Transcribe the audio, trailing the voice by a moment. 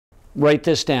Write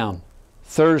this down.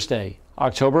 Thursday,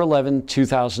 October 11,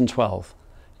 2012,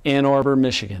 Ann Arbor,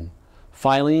 Michigan.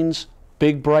 Filene's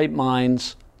Big Bright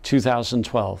Minds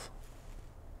 2012.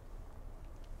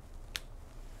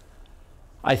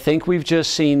 I think we've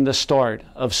just seen the start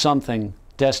of something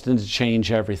destined to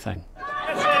change everything.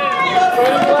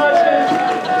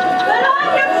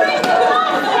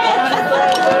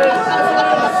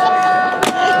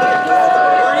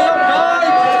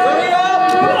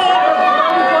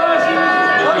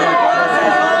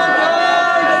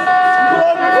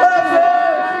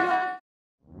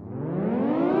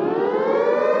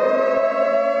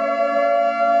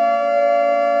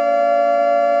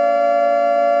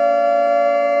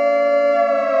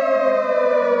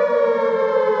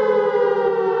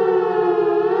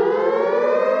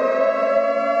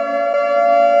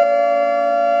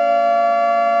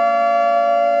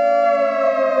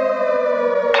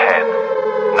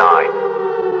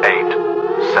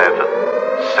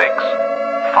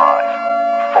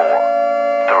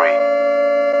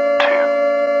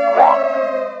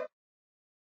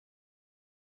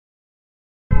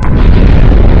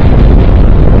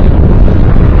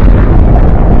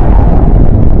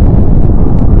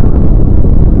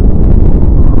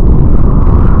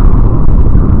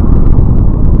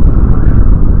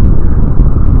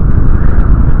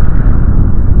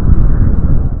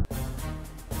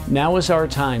 Now is our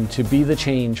time to be the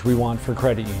change we want for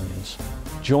credit unions.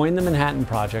 Join the Manhattan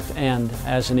Project and,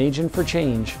 as an agent for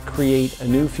change, create a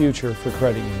new future for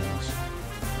credit unions.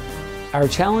 Our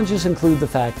challenges include the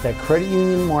fact that credit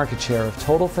union market share of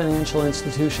total financial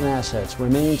institution assets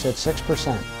remains at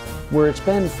 6%, where it's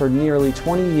been for nearly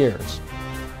 20 years.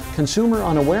 Consumer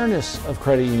unawareness of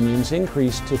credit unions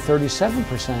increased to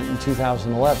 37% in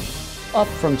 2011, up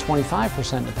from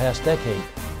 25% in the past decade.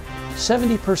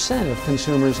 70% of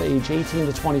consumers age 18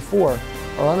 to 24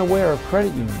 are unaware of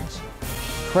credit unions.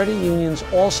 Credit unions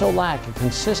also lack a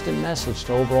consistent message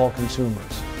to overall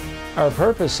consumers. Our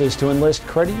purpose is to enlist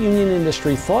credit union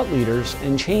industry thought leaders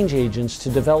and change agents to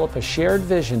develop a shared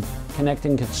vision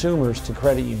connecting consumers to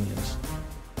credit unions.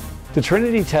 The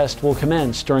Trinity Test will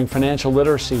commence during Financial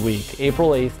Literacy Week,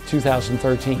 April 8,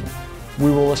 2013.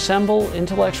 We will assemble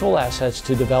intellectual assets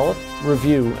to develop,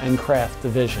 review, and craft the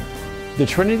vision. The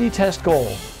Trinity Test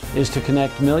goal is to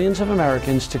connect millions of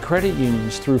Americans to credit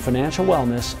unions through financial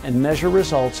wellness and measure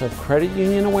results of credit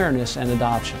union awareness and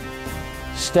adoption.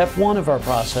 Step 1 of our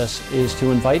process is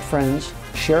to invite friends,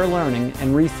 share learning,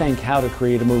 and rethink how to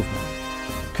create a movement.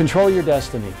 Control your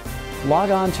destiny.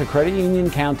 Log on to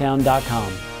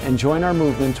creditunioncountdown.com and join our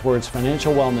movement towards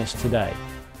financial wellness today.